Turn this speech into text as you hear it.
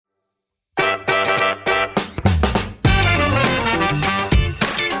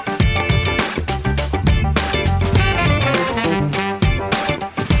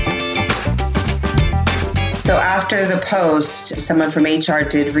after the post, someone from HR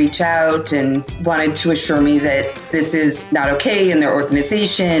did reach out and wanted to assure me that this is not okay in their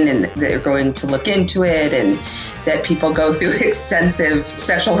organization and that they're going to look into it and that people go through extensive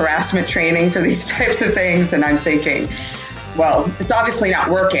sexual harassment training for these types of things. And I'm thinking, well, it's obviously not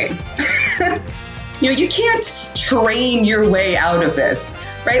working. You can't train your way out of this,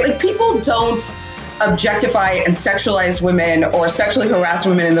 right? Like, people don't objectify and sexualize women or sexually harass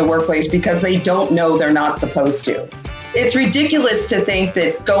women in the workplace because they don't know they're not supposed to. It's ridiculous to think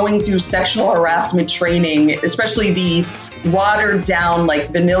that going through sexual harassment training, especially the watered down, like,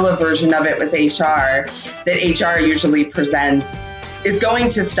 vanilla version of it with HR that HR usually presents, is going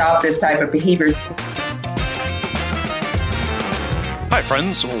to stop this type of behavior. Hi,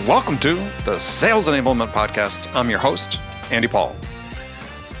 friends. Welcome to the Sales Enablement Podcast. I'm your host, Andy Paul.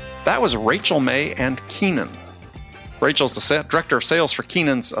 That was Rachel May and Keenan. Rachel's the director of sales for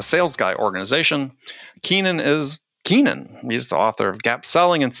Keenan's A Sales Guy organization. Keenan is Keenan. He's the author of Gap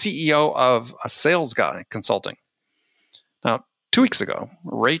Selling and CEO of A Sales Guy Consulting. Now, 2 weeks ago,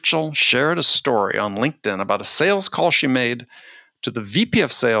 Rachel shared a story on LinkedIn about a sales call she made to the VP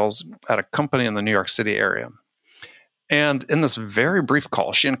of sales at a company in the New York City area. And in this very brief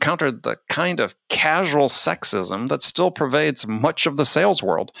call, she encountered the kind of casual sexism that still pervades much of the sales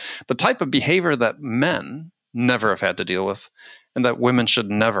world, the type of behavior that men never have had to deal with and that women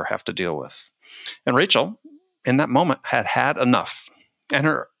should never have to deal with. And Rachel, in that moment, had had enough. And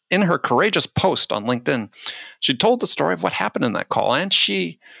in her courageous post on LinkedIn, she told the story of what happened in that call. And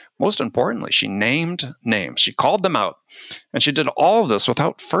she, most importantly, she named names. She called them out. And she did all of this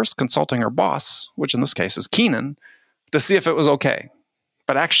without first consulting her boss, which in this case is Keenan, to see if it was okay.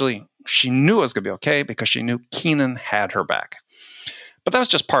 But actually, she knew it was going to be okay because she knew Keenan had her back. But that was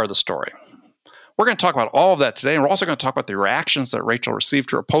just part of the story. We're going to talk about all of that today, and we're also going to talk about the reactions that Rachel received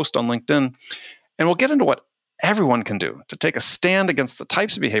to her post on LinkedIn, and we'll get into what everyone can do to take a stand against the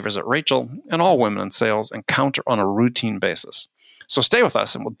types of behaviors that Rachel and all women in sales encounter on a routine basis. So stay with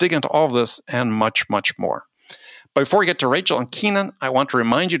us, and we'll dig into all of this and much, much more. But before we get to Rachel and Keenan, I want to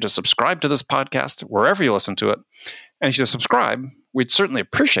remind you to subscribe to this podcast wherever you listen to it. And if you subscribe, we'd certainly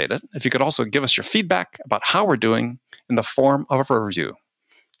appreciate it if you could also give us your feedback about how we're doing in the form of a review.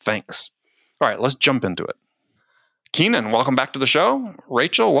 Thanks. All right, let's jump into it. Keenan, welcome back to the show.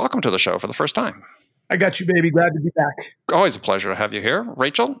 Rachel, welcome to the show for the first time. I got you, baby. Glad to be back. Always a pleasure to have you here.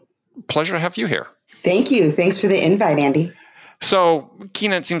 Rachel, pleasure to have you here. Thank you. Thanks for the invite, Andy. So,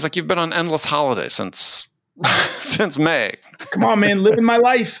 Keenan, it seems like you've been on endless holiday since May. Come on, man. Living my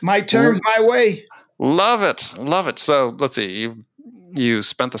life. My terms, my way. Love it. Love it. So let's see. You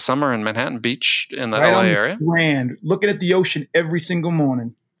spent the summer in Manhattan Beach in the right LA area. Grand. Looking at the ocean every single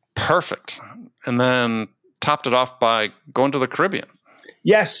morning. Perfect. And then topped it off by going to the Caribbean.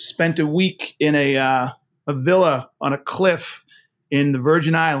 Yes. Spent a week in a villa on a cliff in the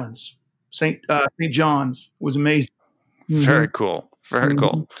Virgin Islands. St. John's. It was amazing. Very cool. Very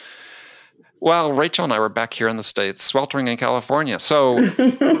cool. Well, Rachel and I were back here in the States, sweltering in California. So,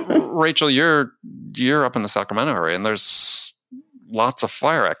 Rachel, you're up in the Sacramento area, and there's lots of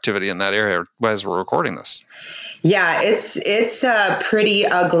fire activity in that area as we're recording this. Yeah, it's pretty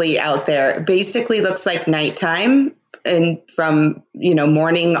ugly out there. Basically, looks like nighttime, and from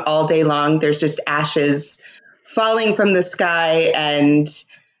morning all day long, there's just ashes falling from the sky, and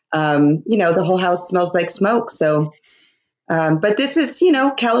the whole house smells like smoke. So. But this is,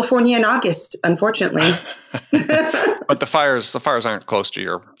 California in August, unfortunately. But the fires aren't close to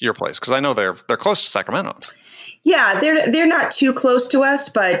your place, because I know they're close to Sacramento. Yeah, they're not too close to us,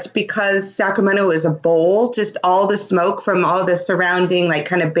 but because Sacramento is a bowl, just all the smoke from all the surrounding, like,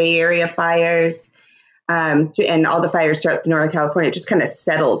 kind of Bay Area fires, and all the fires throughout Northern California, it just kind of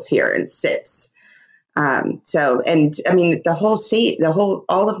settles here and sits. The whole state,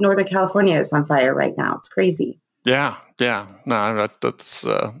 all of Northern California is on fire right now. It's crazy. Yeah. No, that's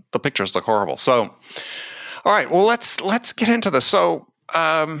the pictures look horrible. So, all right. Well, let's get into this. So,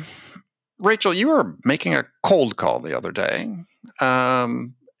 Rachel, you were making a cold call the other day,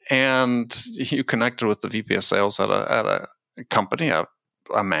 and you connected with the VP of sales at a company, a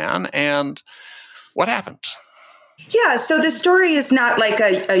man. And what happened? Yeah, so the story is not like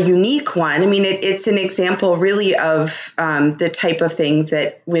a unique one. I mean, it's an example really of the type of thing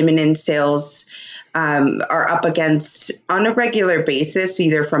that women in sales are up against on a regular basis,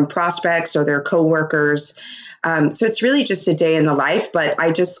 either from prospects or their coworkers. So it's really just a day in the life. But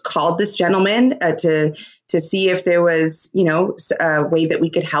I just called this gentleman to see if there was, a way that we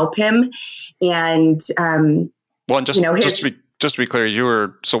could help him. And just to be clear, you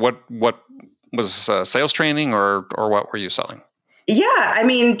were what was sales training or what were you selling? Yeah, I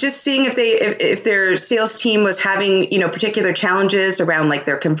mean, just seeing if their sales team was having, particular challenges around like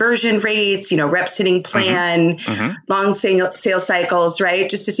their conversion rates, reps hitting plan, long sales cycles, right?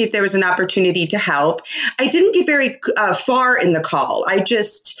 Just to see if there was an opportunity to help. I didn't get very far in the call. I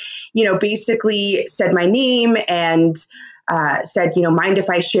just, basically said my name and said, mind if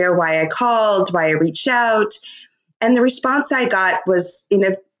I share why I called, why I reached out. And the response I got was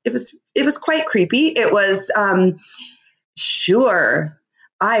it was quite creepy. It was, sure.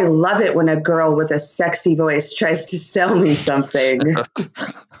 I love it when a girl with a sexy voice tries to sell me something. It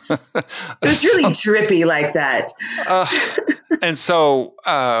was really trippy like that. And so,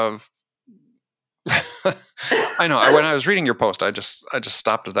 I know when I was reading your post, I just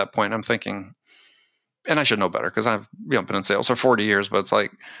stopped at that point. I'm thinking, and I should know better because I've been in sales for 40 years, but it's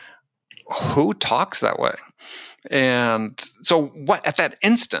like, who talks that way? And so what at that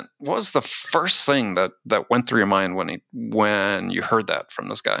instant, what was the first thing that went through your mind when you heard that from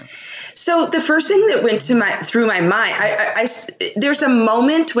this guy? So the first thing that went through my mind, I there's a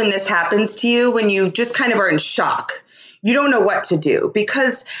moment when this happens to you when you just kind of are in shock. You don't know what to do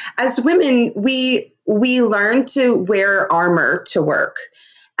because as women, we learn to wear armor to work.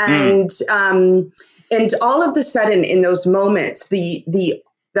 And all of a sudden in those moments,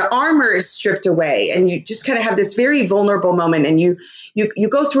 the armor is stripped away and you just kind of have this very vulnerable moment and you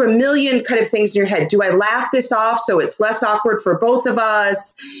go through a million kind of things in your head. Do I laugh this off so it's less awkward for both of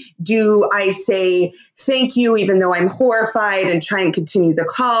us? Do I say thank you even though I'm horrified and try and continue the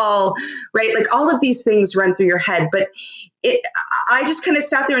call, right? Like all of these things run through your head, but I just kind of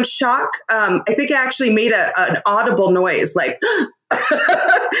sat there in shock. I think I actually made an audible noise like,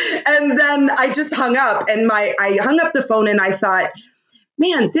 and then I just hung up and I hung up the phone and I thought,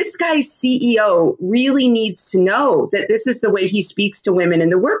 man, this guy's CEO really needs to know that this is the way he speaks to women in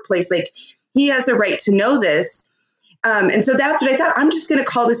the workplace. Like he has a right to know this. And so that's what I thought. I'm just going to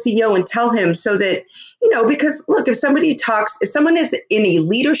call the CEO and tell him so that, because look, if someone is in a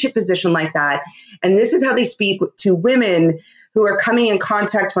leadership position like that, and this is how they speak to women who are coming in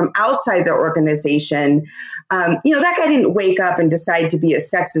contact from outside their organization, that guy didn't wake up and decide to be a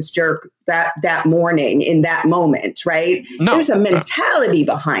sexist jerk that morning in that moment, right? No. There's a mentality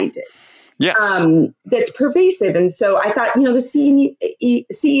behind it. Yes. That's pervasive. And so I thought, the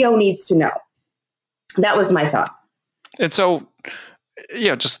CEO needs to know. That was my thought. And so,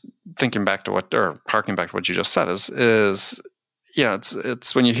 just thinking back to harking back to what you just said is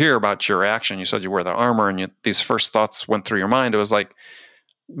it's when you hear about your action, you said you wear the armor and these first thoughts went through your mind. It was like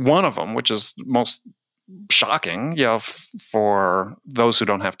one of them, which is most shocking, for those who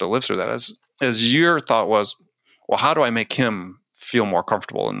don't have to live through that is your thought was, well, how do I make him feel more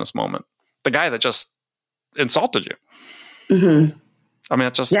comfortable in this moment? The guy that just insulted you. Mm-hmm. I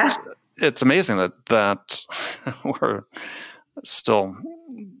mean, it's amazing that we're still,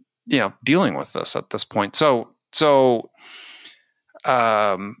 dealing with this at this point. So,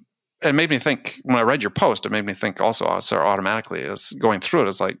 it made me think when I read your post, it made me think also automatically as going through it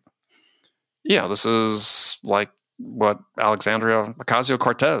is like, this is like what Alexandria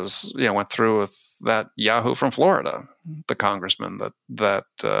Ocasio-Cortez, went through with that Yahoo from Florida, the congressman that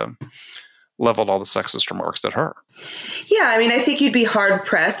leveled all the sexist remarks at her. Yeah, I mean, I think you'd be hard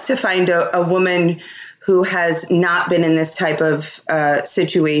pressed to find a woman who has not been in this type of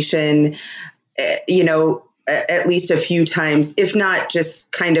situation, at least a few times, if not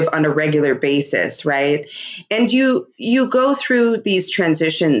just kind of on a regular basis, right? And you go through these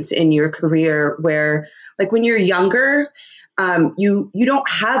transitions in your career where, like when you're younger, you don't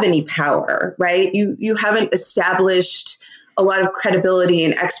have any power, right? You haven't established a lot of credibility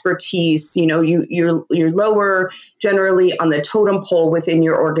and expertise. You're lower generally on the totem pole within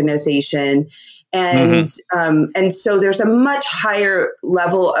your organization. And and so there's a much higher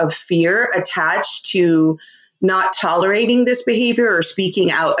level of fear attached to not tolerating this behavior or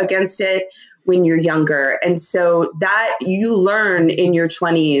speaking out against it when you're younger. And so that you learn in your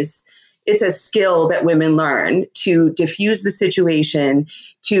 20s, it's a skill that women learn to diffuse the situation,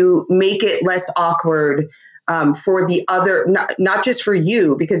 to make it less awkward for the other, not just for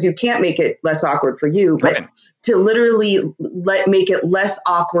you, because you can't make it less awkward for you, but right. To literally make it less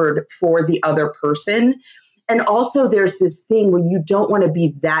awkward for the other person. And also there's this thing where you don't want to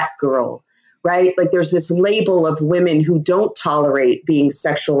be that girl, right? Like there's this label of women who don't tolerate being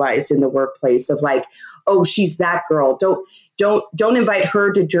sexualized in the workplace of like, oh, she's that girl. Don't invite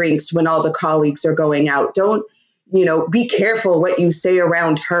her to drinks when all the colleagues are going out. Don't, be careful what you say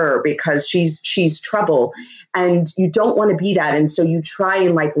around her because she's trouble. And you don't want to be that. And so you try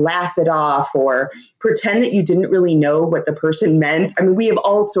and like laugh it off or pretend that you didn't really know what the person meant. I mean, we have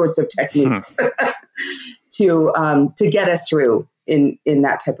all sorts of techniques to get us through in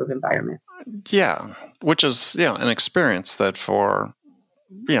that type of environment. Yeah, which is an experience that for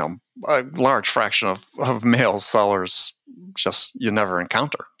a large fraction of male sellers just you never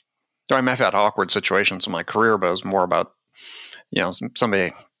encounter. I mean, I've had awkward situations in my career, but it was more about me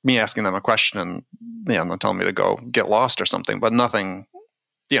asking them a question and they're telling me to go get lost or something, but nothing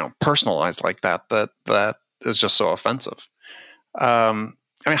personalized like that is just so offensive. I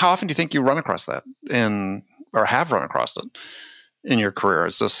mean, how often do you think you run across that or have run across it in your career?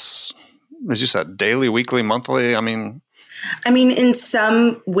 Is this, as you said, daily, weekly, monthly? I mean, in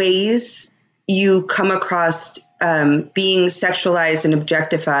some ways you come across being sexualized and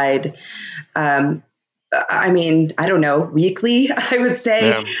objectified. I don't know, weekly, I would say.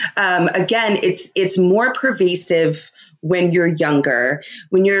 Yeah. Again, it's more pervasive when you're younger.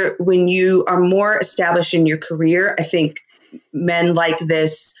 When you are more established in your career, I think men like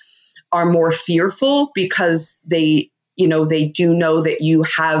this are more fearful because they do know that you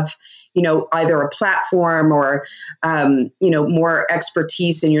have, either a platform or, more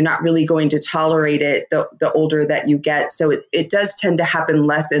expertise, and you're not really going to tolerate it the older that you get. So it does tend to happen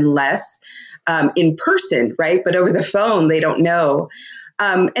less and less in person, right? But over the phone, they don't know.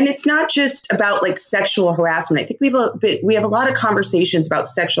 And it's not just about like sexual harassment. I think we have a lot of conversations about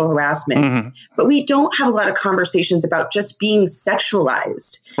sexual harassment, mm-hmm. but we don't have a lot of conversations about just being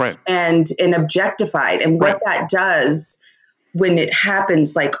sexualized, right, and objectified, and what that does when it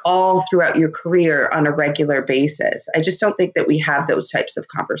happens like all throughout your career on a regular basis. I just don't think that we have those types of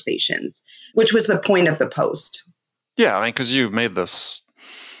conversations, which was the point of the post. Yeah, I mean, because you've made this,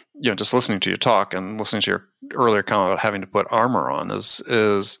 just listening to you talk and listening to your earlier comment about having to put armor on, is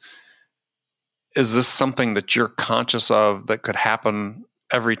this something that you're conscious of that could happen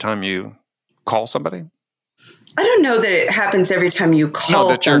every time you call somebody? I don't know that it happens every time you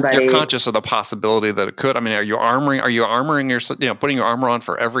call somebody. You're conscious of the possibility that it could. I mean, are you armoring your, putting your armor on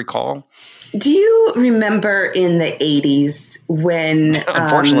for every call? Do you remember in the 80s when...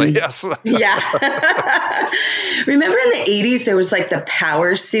 Unfortunately, yes. Yeah. Remember in the 80s, there was like the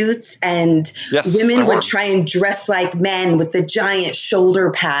power suits, and women would try and dress like men with the giant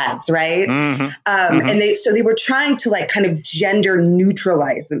shoulder pads, right? Mm-hmm. And they were trying to like kind of gender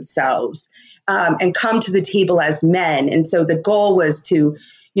neutralize themselves and come to the table as men. And so the goal was to,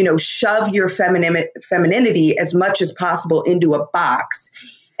 shove your femininity as much as possible into a box.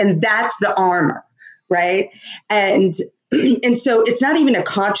 And that's the armor, right? And so it's not even a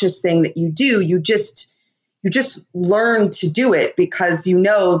conscious thing that you do. You just learn to do it because you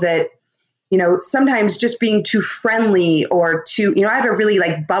know that, sometimes just being too friendly or too, I have a really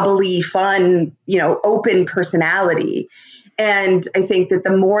like bubbly, fun, open personality. And I think that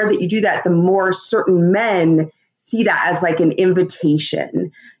the more that you do that, the more certain men see that as like an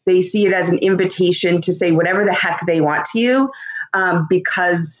invitation. They see it as an invitation to say whatever the heck they want to you.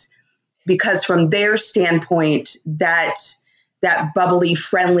 Because from their standpoint, that bubbly,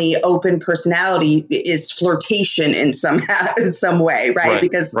 friendly, open personality is flirtation in some way, right?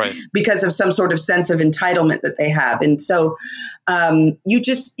 Because of some sort of sense of entitlement that they have. And so you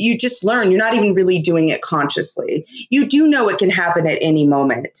just learn. You're not even really doing it consciously. You do know it can happen at any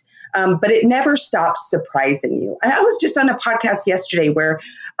moment. But it never stops surprising you. I was just on a podcast yesterday where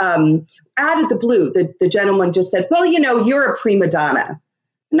out of the blue, the gentleman just said, well, you're a prima donna.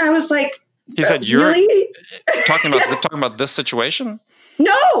 And I was like, he said, you're really? talking about this situation?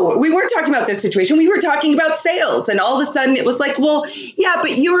 No, we weren't talking about this situation. We were talking about sales. And all of a sudden it was like, well, yeah,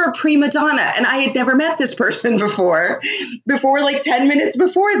 but you're a prima donna. And I had never met this person before like 10 minutes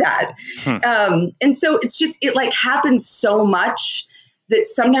before that. And so it like happens so much that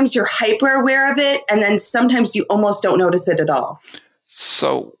sometimes you're hyper aware of it, and then sometimes you almost don't notice it at all.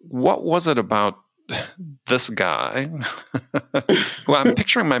 So what was it about this guy? Well, I'm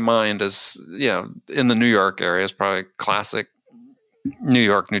picturing my mind as, in the New York area, is probably classic New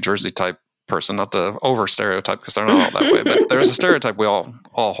York, New Jersey type person, not to over stereotype because they're not all that way, but there's a stereotype we all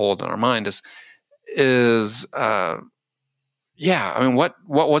hold in our mind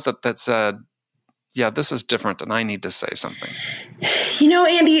what was it that said, yeah, this is different and I need to say something?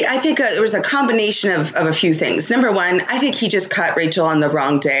 Andy, I think it was a combination of a few things. Number one, I think he just caught Rachel on the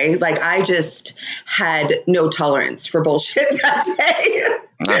wrong day. Like, I just had no tolerance for bullshit that day.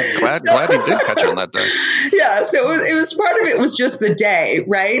 I'm glad he did catch on that day. Yeah, so it was part of it was just the day,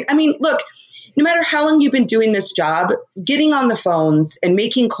 right? I mean, look, no matter how long you've been doing this job, getting on the phones and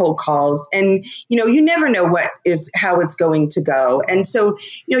making cold calls, and, you never know how it's going to go. And so,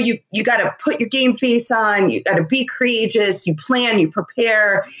 you got to put your game face on, you got to be courageous, you plan, you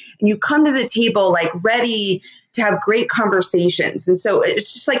prepare, and you come to the table like ready to have great conversations. And so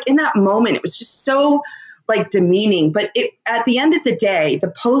it's just like in that moment, it was just so like demeaning, but at the end of the day,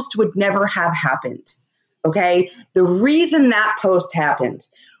 the post would never have happened. Okay. The reason that post happened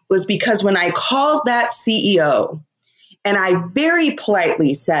was because when I called that CEO and I very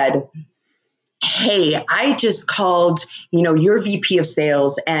politely said, hey, I just called, your VP of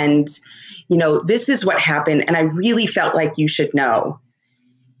sales and, this is what happened. And I really felt like you should know.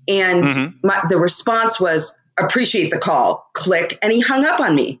 And the response was, appreciate the call, click. And he hung up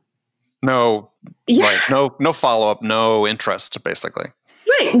on me. No, no follow-up, no interest, basically.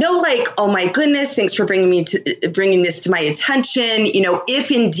 Right. No, like, oh my goodness, thanks for bringing this to my attention.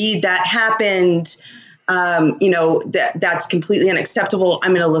 If indeed that happened, that's completely unacceptable.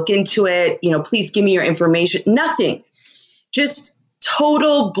 I'm going to look into it. Please give me your information. Nothing. Just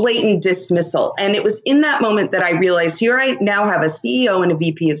total blatant dismissal. And it was in that moment that I realized here I now have a CEO and a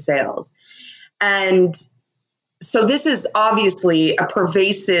VP of sales. And so this is obviously a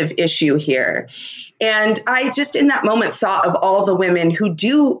pervasive issue here. And I just in that moment thought of all the women who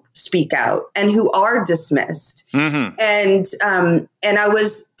do speak out and who are dismissed. And I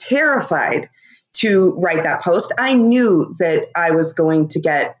was terrified to write that post. I knew that I was going to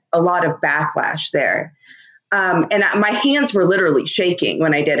get a lot of backlash there. And my hands were literally shaking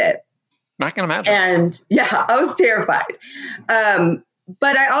when I did it. I can imagine. And yeah, I was terrified.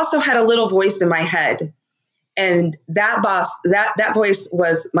 But I also had a little voice in my head. And that voice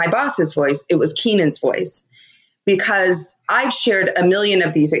was my boss's voice. It was Keenan's voice. Because I've shared a million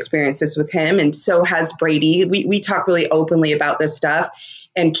of these experiences with him, and so has Brady. We talk really openly about this stuff.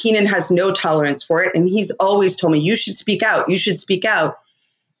 And Keenan has no tolerance for it. And he's always told me, you should speak out. You should speak out.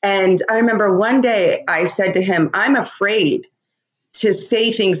 And I remember one day I said to him, I'm afraid to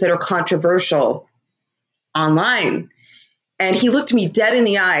say things that are controversial online. And he looked me dead in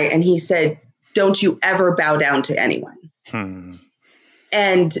the eye and he said, don't you ever bow down to anyone.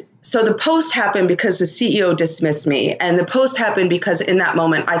 And so the post happened because the CEO dismissed me. And the post happened because in that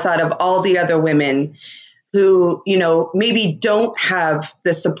moment, I thought of all the other women who, maybe don't have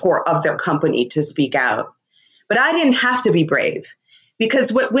the support of their company to speak out. But I didn't have to be brave.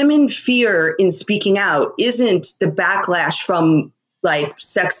 Because what women fear in speaking out isn't the backlash from like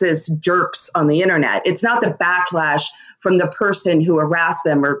sexist jerks on the internet. It's not the backlash from the person who harassed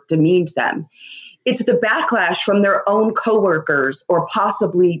them or demeaned them. It's the backlash from their own coworkers or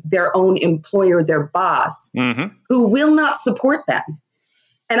possibly their own employer, their boss, who will not support them.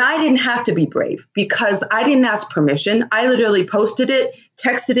 And I didn't have to be brave because I didn't ask permission. I literally posted it,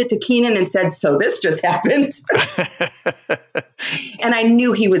 texted it to Keenan and said, so this just happened. And I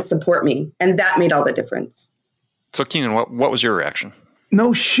knew he would support me. And that made all the difference. So Keenan, what was your reaction?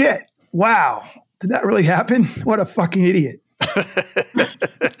 No shit. Wow. Did that really happen? What a fucking idiot.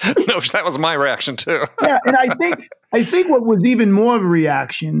 No, that was my reaction too. Yeah. And I think what was even more of a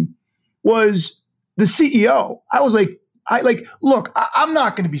reaction was the CEO. I was like, look, I'm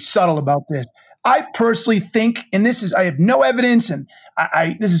not going to be subtle about this. I personally think, and I have no evidence, and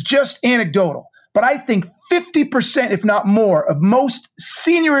this is just anecdotal, but I think 50%, if not more, of most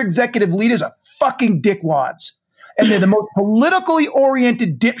senior executive leaders are fucking dickwads. And they're the most politically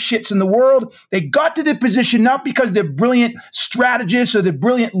oriented dipshits in the world. They got to their position not because they're brilliant strategists or they're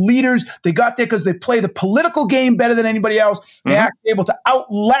brilliant leaders. They got there because they play the political game better than anybody else. They're actually able to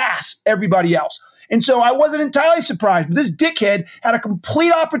outlast everybody else. And so I wasn't entirely surprised, but this dickhead had a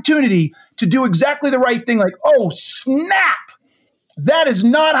complete opportunity to do exactly the right thing. Like, oh, snap. That is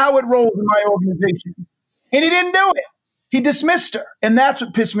not how it rolls in my organization. And he didn't do it. He dismissed her. And that's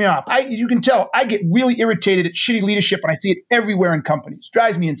what pissed me off. You can tell I get really irritated at shitty leadership and I see it everywhere in companies. It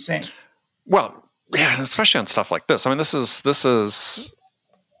drives me insane. Well, yeah, especially on stuff like this. I mean,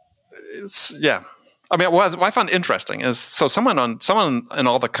 yeah. I mean, what I found interesting is someone in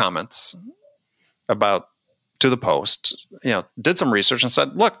all the comments to the post, did some research and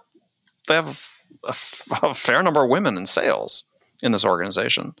said, look, they have a fair number of women in sales in this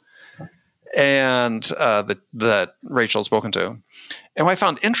organization. And that Rachel's spoken to. And what I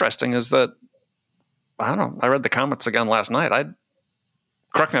found interesting is that, I don't know, I read the comments again last night.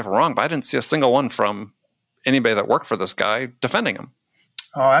 Correct me if I'm wrong, but I didn't see a single one from anybody that worked for this guy defending him.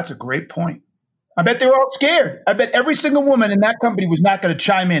 Oh, that's a great point. I bet they were all scared. I bet every single woman in that company was not going to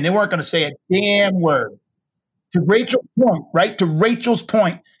chime in. They weren't going to say a damn word. To Rachel's point, right? To Rachel's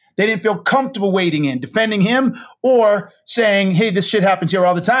point, they didn't feel comfortable wading in, defending him or saying, hey, this shit happens here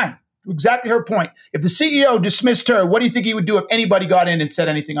all the time. Exactly her point. If the CEO dismissed her, what do you think he would do if anybody got in and said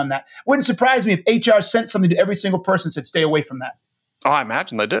anything on that? Wouldn't surprise me if HR sent something to every single person and said, stay away from that. Oh, I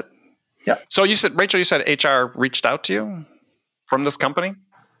imagine they did. Yeah. So Rachel, you said HR reached out to you from this company?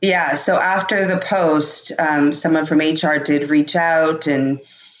 Yeah. So after the post, someone from HR did reach out and,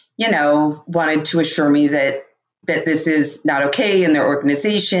 wanted to assure me that this is not okay in their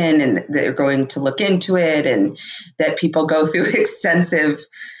organization and that they're going to look into it and that people go through extensive,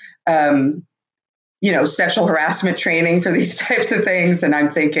 sexual harassment training for these types of things. And I'm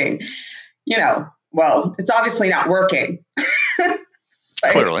thinking, well, it's obviously not working.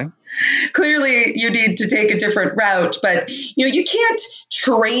 Clearly you need to take a different route, but you can't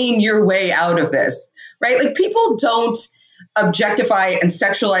train your way out of this, right? Like, people don't objectify and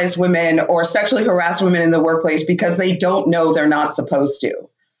sexualize women or sexually harass women in the workplace because they don't know they're not supposed to,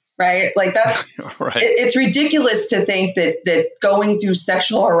 right? Like, that's right. It's ridiculous to think that going through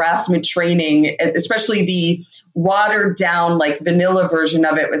sexual harassment training, especially the watered down, like, vanilla version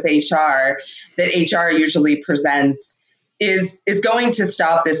of it with HR that HR usually presents, is going to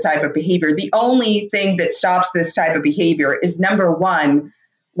stop this type of behavior. The only thing that stops this type of behavior is, number one,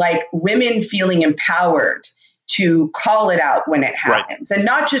 like, women feeling empowered to call it out when it happens, and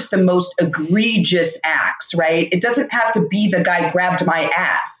not just the most egregious acts, right? It doesn't have to be the guy grabbed my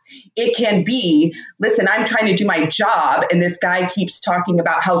ass. It can be, listen, I'm trying to do my job and this guy keeps talking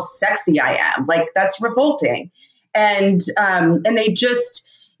about how sexy I am. Like, that's revolting. And they just,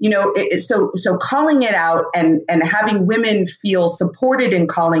 so calling it out and having women feel supported in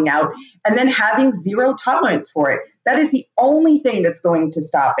calling out, and then having zero tolerance for it. That is the only thing that's going to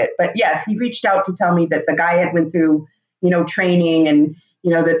stop it. But yes, he reached out to tell me that the guy had went through, training and,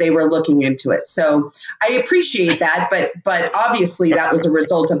 that they were looking into it. So I appreciate that. But obviously that was a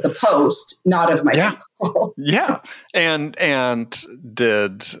result of the post, not of my call. Yeah. And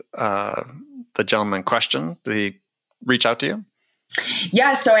did the gentleman in question, did he reach out to you?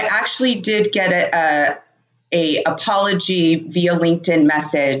 Yeah. So I actually did get a apology via LinkedIn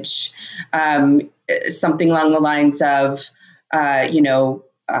message, something along the lines of,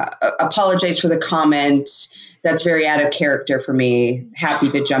 apologize for the comment. That's very out of character for me. Happy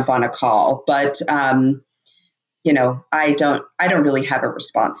to jump on a call, but I don't really have a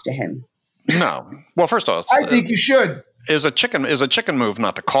response to him. No. Well, first of all, I think you should. Is a chicken move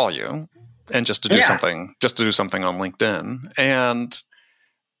not to call you and just to do something on LinkedIn. And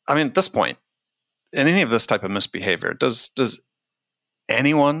I mean, at this point, in any of this type of misbehavior, does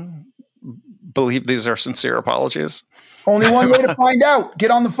anyone believe these are sincere apologies? Only one way to find out. Get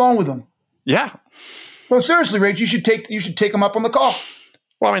on the phone with them. Yeah. So seriously, Rach, you should take them up on the call.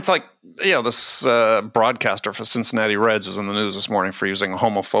 Well, I mean, it's like, this broadcaster for Cincinnati Reds was in the news this morning for using a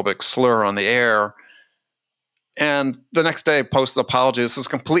homophobic slur on the air. And the next day posts apology. This is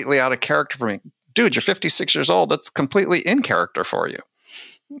completely out of character for me. Dude, you're 56 years old. That's completely in character for you.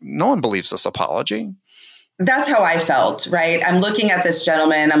 No one believes this apology. That's how I felt, right? I'm looking at this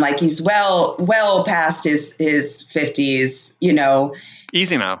gentleman. I'm like, he's well past his 50s,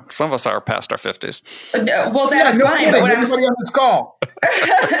 Easy now. Some of us are past our 50s. Well, that's fine. But what I'm saying on this call.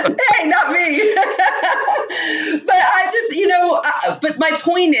 Hey, not me. But I just, but my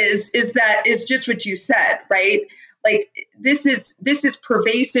point is just what you said, right? Like, this is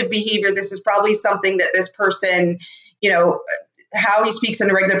pervasive behavior. This is probably something that this person, how he speaks on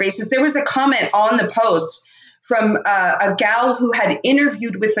a regular basis. There was a comment on the post from a gal who had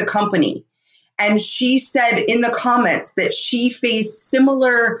interviewed with the company. And she said in the comments that she faced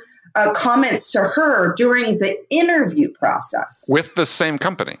similar comments to her during the interview process. With the same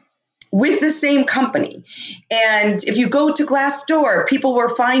company. And if you go to Glassdoor, people were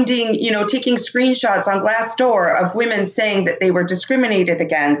finding, taking screenshots on Glassdoor of women saying that they were discriminated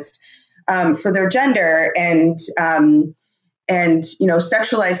against for their gender and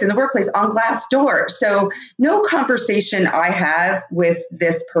sexualized in the workplace on Glassdoor. So no conversation I have with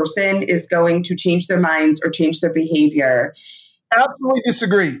this person is going to change their minds or change their behavior. Absolutely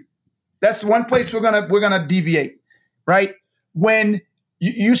disagree. That's one place we're gonna deviate, right? When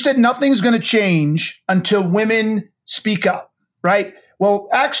you said nothing's going to change until women speak up, right? Well,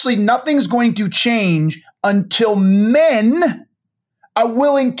 actually, nothing's going to change until men are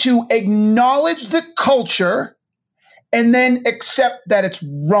willing to acknowledge the culture and then accept that it's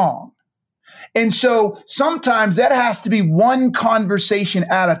wrong. And so sometimes that has to be one conversation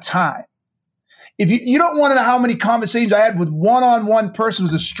at a time. If you don't want to know how many conversations I had with one-on-one person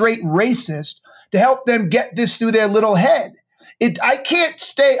who's a straight racist to help them get this through their little head. I can't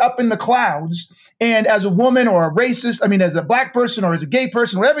stay up in the clouds and as a woman or a racist, as a black person or as a gay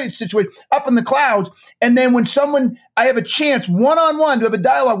person, whatever the situation, up in the clouds. And then when I have a chance one-on-one to have a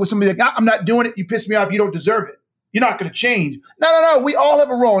dialogue with somebody like, I'm not doing it. You piss me off. You don't deserve it. You're not going to change. No. We all have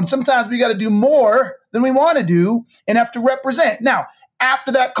a role. And sometimes we got to do more than we want to do and have to represent. Now,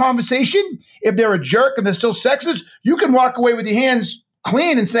 after that conversation, if they're a jerk and they're still sexist, you can walk away with your hands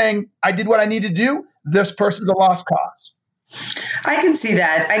clean and saying, I did what I needed to do. This person's a lost cause. I can see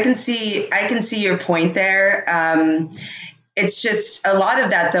that. I can see your point there. It's just a lot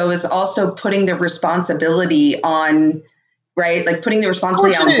of that, though, is also putting the responsibility on, right? Like putting the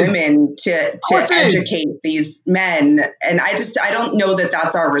responsibility on women to educate these men. And I don't know that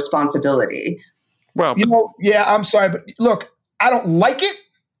that's our responsibility. Well, I'm sorry, but look, I don't like it,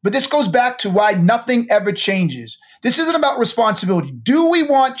 but this goes back to why nothing ever changes. This isn't about responsibility. Do we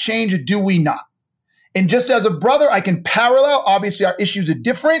want change or do we not? And just as a brother, I can parallel. Obviously, our issues are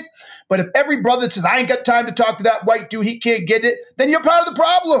different. But if every brother says, I ain't got time to talk to that white dude, he can't get it, then you're part of the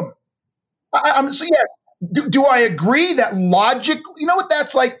problem. Do I agree that logic, you know what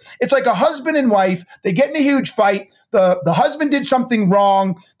that's like? It's like a husband and wife. They get in a huge fight. The husband did something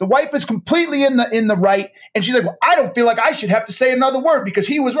wrong. The wife is completely in the right. And she's like, well, I don't feel like I should have to say another word because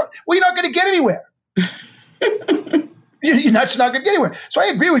he was wrong. Well, you're not going to get anywhere. You're not going to get anywhere. So I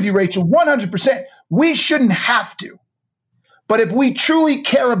agree with you, Rachel, 100%. We shouldn't have to. But if we truly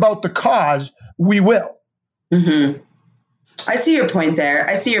care about the cause, we will. Mm-hmm. I see your point there.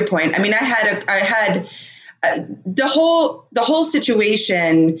 I see your point. I mean, I had the whole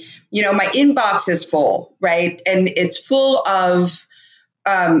situation, my inbox is full, right? And it's full of,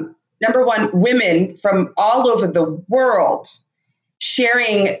 number one, women from all over the world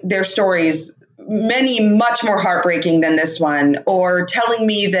sharing their stories, many much more heartbreaking than this one, or telling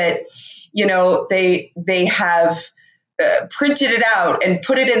me that, they have printed it out and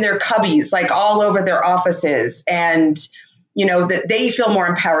put it in their cubbies, like all over their offices, and that they feel more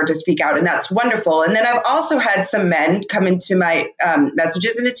empowered to speak out. And that's wonderful. And then I've also had some men come into my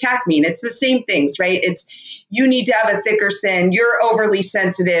messages and attack me. And it's the same things, right? It's, you need to have a thicker skin. You're overly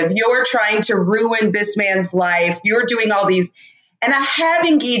sensitive. You're trying to ruin this man's life. You're doing all these. And I have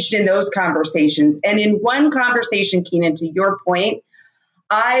engaged in those conversations. And in one conversation, Keenan, to your point,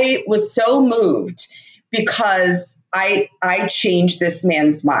 I was so moved because I changed this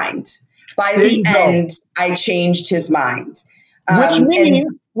man's mind. By the end, I changed his mind.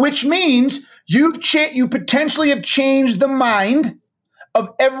 Which means you potentially have changed the mind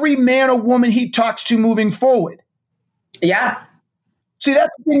of every man or woman he talks to moving forward. Yeah. See,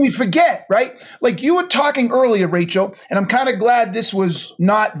 that's the thing we forget, right? Like you were talking earlier, Rachel, and I'm kind of glad this was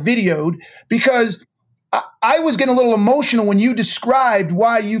not videoed because I was getting a little emotional when you described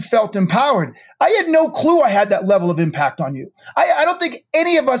why you felt empowered. I had no clue I had that level of impact on you. I don't think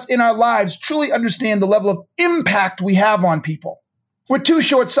any of us in our lives truly understand the level of impact we have on people. We're too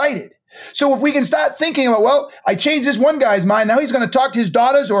short-sighted. So if we can start thinking about, well, I changed this one guy's mind. Now he's going to talk to his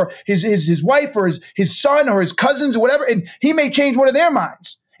daughters or his wife or his son or his cousins or whatever, and he may change one of their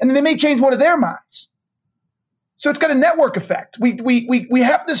minds. And then they may change one of their minds. So it's got a network effect. We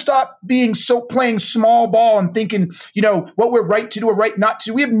have to stop playing small ball and thinking, what we're right to do or right not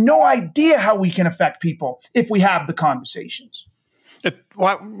to do. We have no idea how we can affect people if we have the conversations. I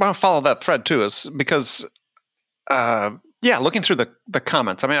want to follow that thread too, is because, looking through the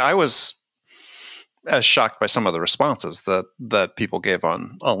comments, I mean, I was as shocked by some of the responses that people gave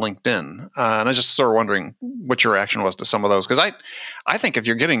on LinkedIn. And I was just sort of wondering what your reaction was to some of those. Because I think if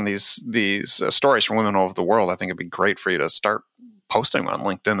you're getting these stories from women all over the world, I think it'd be great for you to start posting them on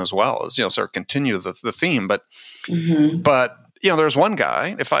LinkedIn as well as, sort of continue the theme. But, but there's one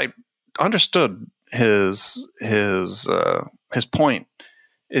guy, if I understood his point,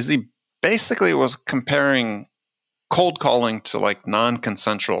 is he basically was comparing cold calling to like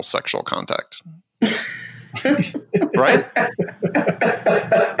non-consensual sexual contact. Right?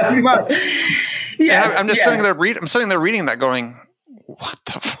 Pretty much. Yes, I'm just sitting there reading that going, what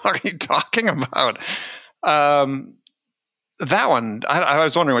the fuck are you talking about? That one, I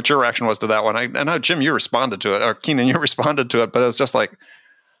was wondering what your reaction was to that one. I know, Jim, you responded to it, or Keenan, you responded to it, but it was just like,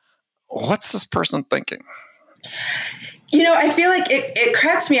 what's this person thinking? I feel like it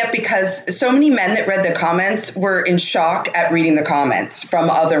cracks me up because so many men that read the comments were in shock at reading the comments from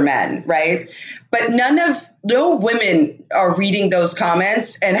other men, right? But no women are reading those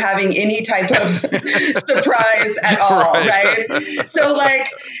comments and having any type of surprise at all, right? So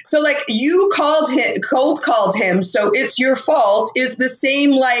you cold called him, so it's your fault is the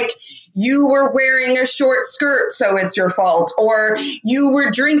same like you were wearing a short skirt, so it's your fault, or you were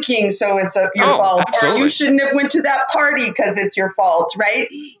drinking, so it's your fault, absolutely. Or you shouldn't have went to that party because it's your fault, right?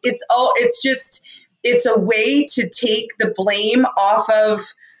 It's a way to take the blame off of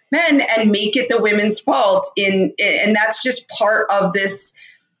men and make it the women's fault and that's just part of this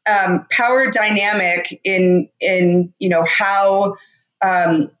power dynamic in how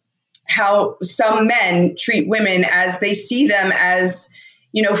some men treat women as they see them as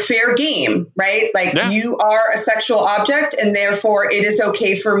fair game, right? Like you are a sexual object and therefore it is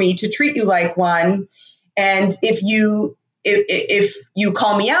okay for me to treat you like one. And if you if you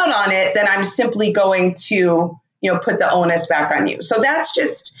call me out on it, then I'm simply going to, put the onus back on you. So that's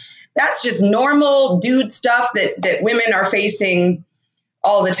just normal dude stuff that women are facing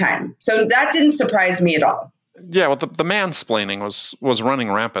all the time. So that didn't surprise me at all. Yeah, well, the mansplaining was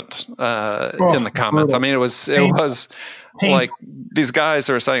running rampant in the comments. I mean, it was like these guys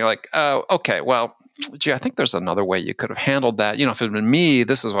are saying like, okay, well, gee, I think there's another way you could have handled that. If it had been me,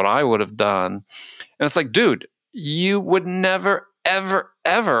 this is what I would have done. And it's like, dude, you would never, ever,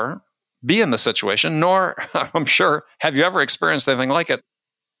 ever be in this situation, nor, I'm sure, have you ever experienced anything like it.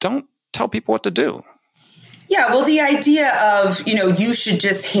 Don't tell people what to do. Yeah, well, the idea of, you should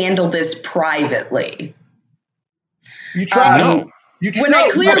just handle this privately. You tried. No. You tried. When I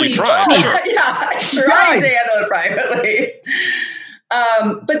clearly tried. I tried to handle it privately.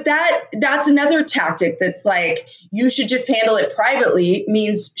 But that's another tactic that's like, you should just handle it privately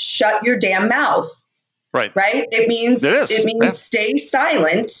means shut your damn mouth. Right. Right? It means stay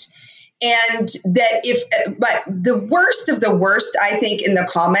silent. And but the worst of the worst, I think, in the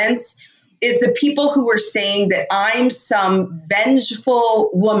comments is the people who are saying that I'm some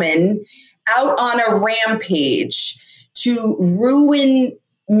vengeful woman out on a rampage to ruin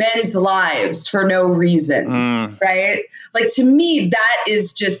men's lives for no reason, right? Like, to me, that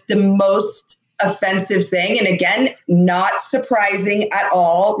is just the most offensive thing. And again, not surprising at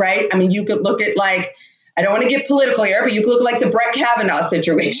all, right? I mean, you could look at like, I don't want to get political here, but you could look like the Brett Kavanaugh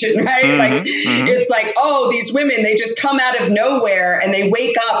situation, right? It's like, oh, these women, they just come out of nowhere and they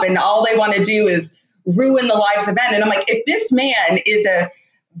wake up and all they want to do is ruin the lives of men. And I'm like, if this man is a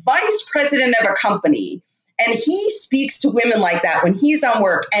vice president of a company and he speaks to women like that when he's on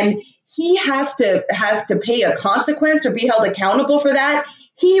work and he has to pay a consequence or be held accountable for that,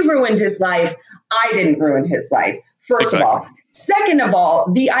 he ruined his life. I didn't ruin his life, first of all. Second of all,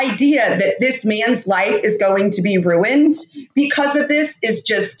 the idea that this man's life is going to be ruined because of this is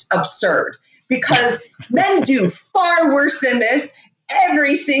just absurd, because men do far worse than this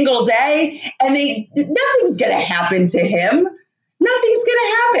every single day, and nothing's going to happen to him. Nothing's going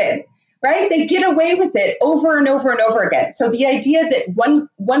to happen, right? They get away with it over and over and over again. So the idea that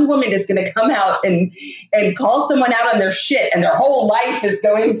one woman is going to come out and call someone out on their shit and their whole life is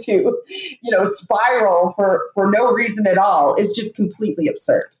going to, spiral for no reason at all is just completely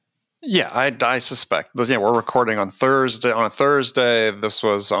absurd. Yeah, I suspect. We're recording on Thursday. On a Thursday, this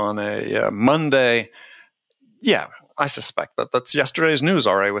was on a Monday. Yeah, I suspect that's yesterday's news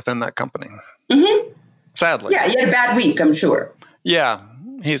already within that company. Mm-hmm. Sadly. Yeah, you had a bad week, I'm sure. Yeah,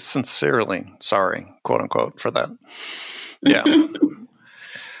 he's sincerely sorry, quote unquote, for that. Yeah.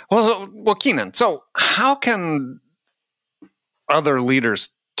 Well, Keenan, so how can other leaders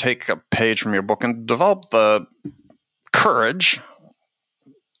take a page from your book and develop the courage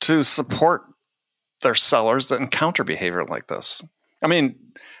to support their sellers that encounter behavior like this? I mean,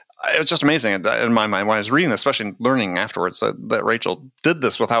 it was just amazing in my mind when I was reading this, especially learning afterwards that Rachel did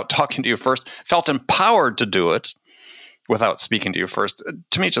this without talking to you first, felt empowered to do it without speaking to you first.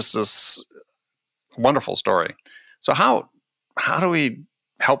 To me, just this wonderful story. So how do we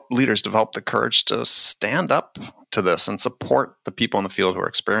help leaders develop the courage to stand up to this and support the people in the field who are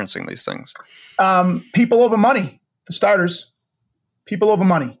experiencing these things? People over money, for starters. People over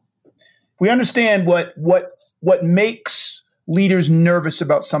money. We understand what makes leaders nervous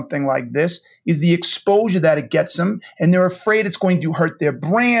about something like this is the exposure that it gets them, and they're afraid it's going to hurt their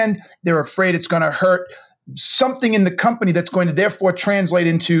brand. They're afraid it's going to hurt something in the company that's going to therefore translate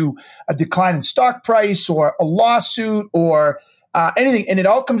into a decline in stock price or a lawsuit or anything. And it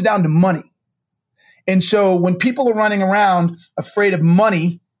all comes down to money. And so when people are running around afraid of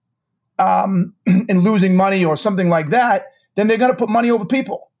money and losing money or something like that, then they're going to put money over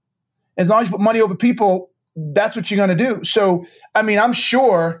people. As long as you put money over people, that's what you're going to do. So, I mean, I'm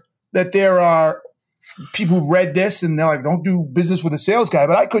sure that there are people who've read this and they're like, don't do business with a sales guy,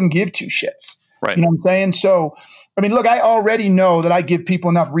 but I couldn't give two shits. Right. You know what I'm saying? So, I mean, look, I already know that I give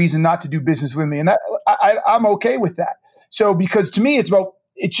people enough reason not to do business with me. And I'm okay with that. So, because to me, it's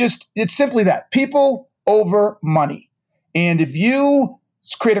simply that. People over money. And if you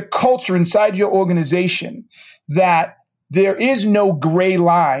create a culture inside your organization that there is no gray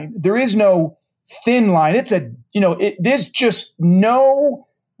line, there is no thin line, there's just no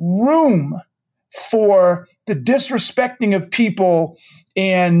room for the disrespecting of people,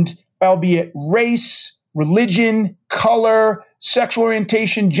 and albeit race, religion, color, sexual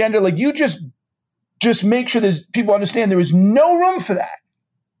orientation, gender, like you just make sure that people understand there is no room for that.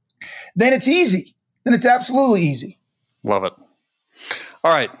 Then it's easy. Then it's absolutely easy. Love it.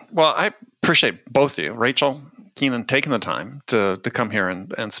 All right. Well, I appreciate both of you, Rachel, Keenan, taking the time to come here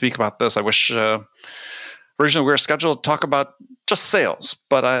and speak about this. I wish Originally, we were scheduled to talk about just sales,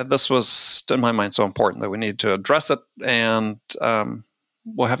 but this was, in my mind, so important that we need to address it, and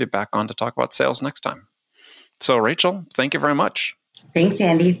we'll have you back on to talk about sales next time. So, Rachel, thank you very much. Thanks,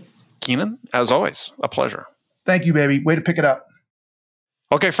 Andy. Keenan, as always, a pleasure. Thank you, baby. Way to pick it up.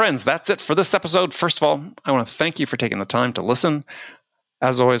 Okay, friends, that's it for this episode. First of all, I want to thank you for taking the time to listen.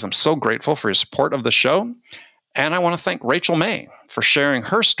 As always, I'm so grateful for your support of the show. And I want to thank Rachel May for sharing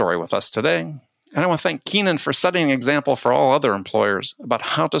her story with us today. And I want to thank Keenan for setting an example for all other employers about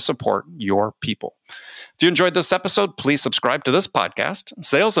how to support your people. If you enjoyed this episode, please subscribe to this podcast,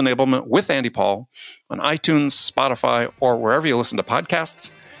 Sales Enablement with Andy Paul, on iTunes, Spotify, or wherever you listen to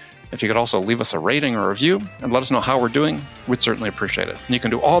podcasts. If you could also leave us a rating or review and let us know how we're doing, we'd certainly appreciate it. And you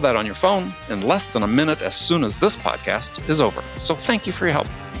can do all that on your phone in less than a minute as soon as this podcast is over. So thank you for your help.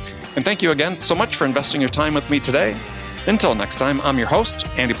 And thank you again so much for investing your time with me today. Until next time, I'm your host,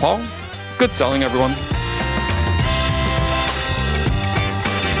 Andy Paul. Good selling, everyone.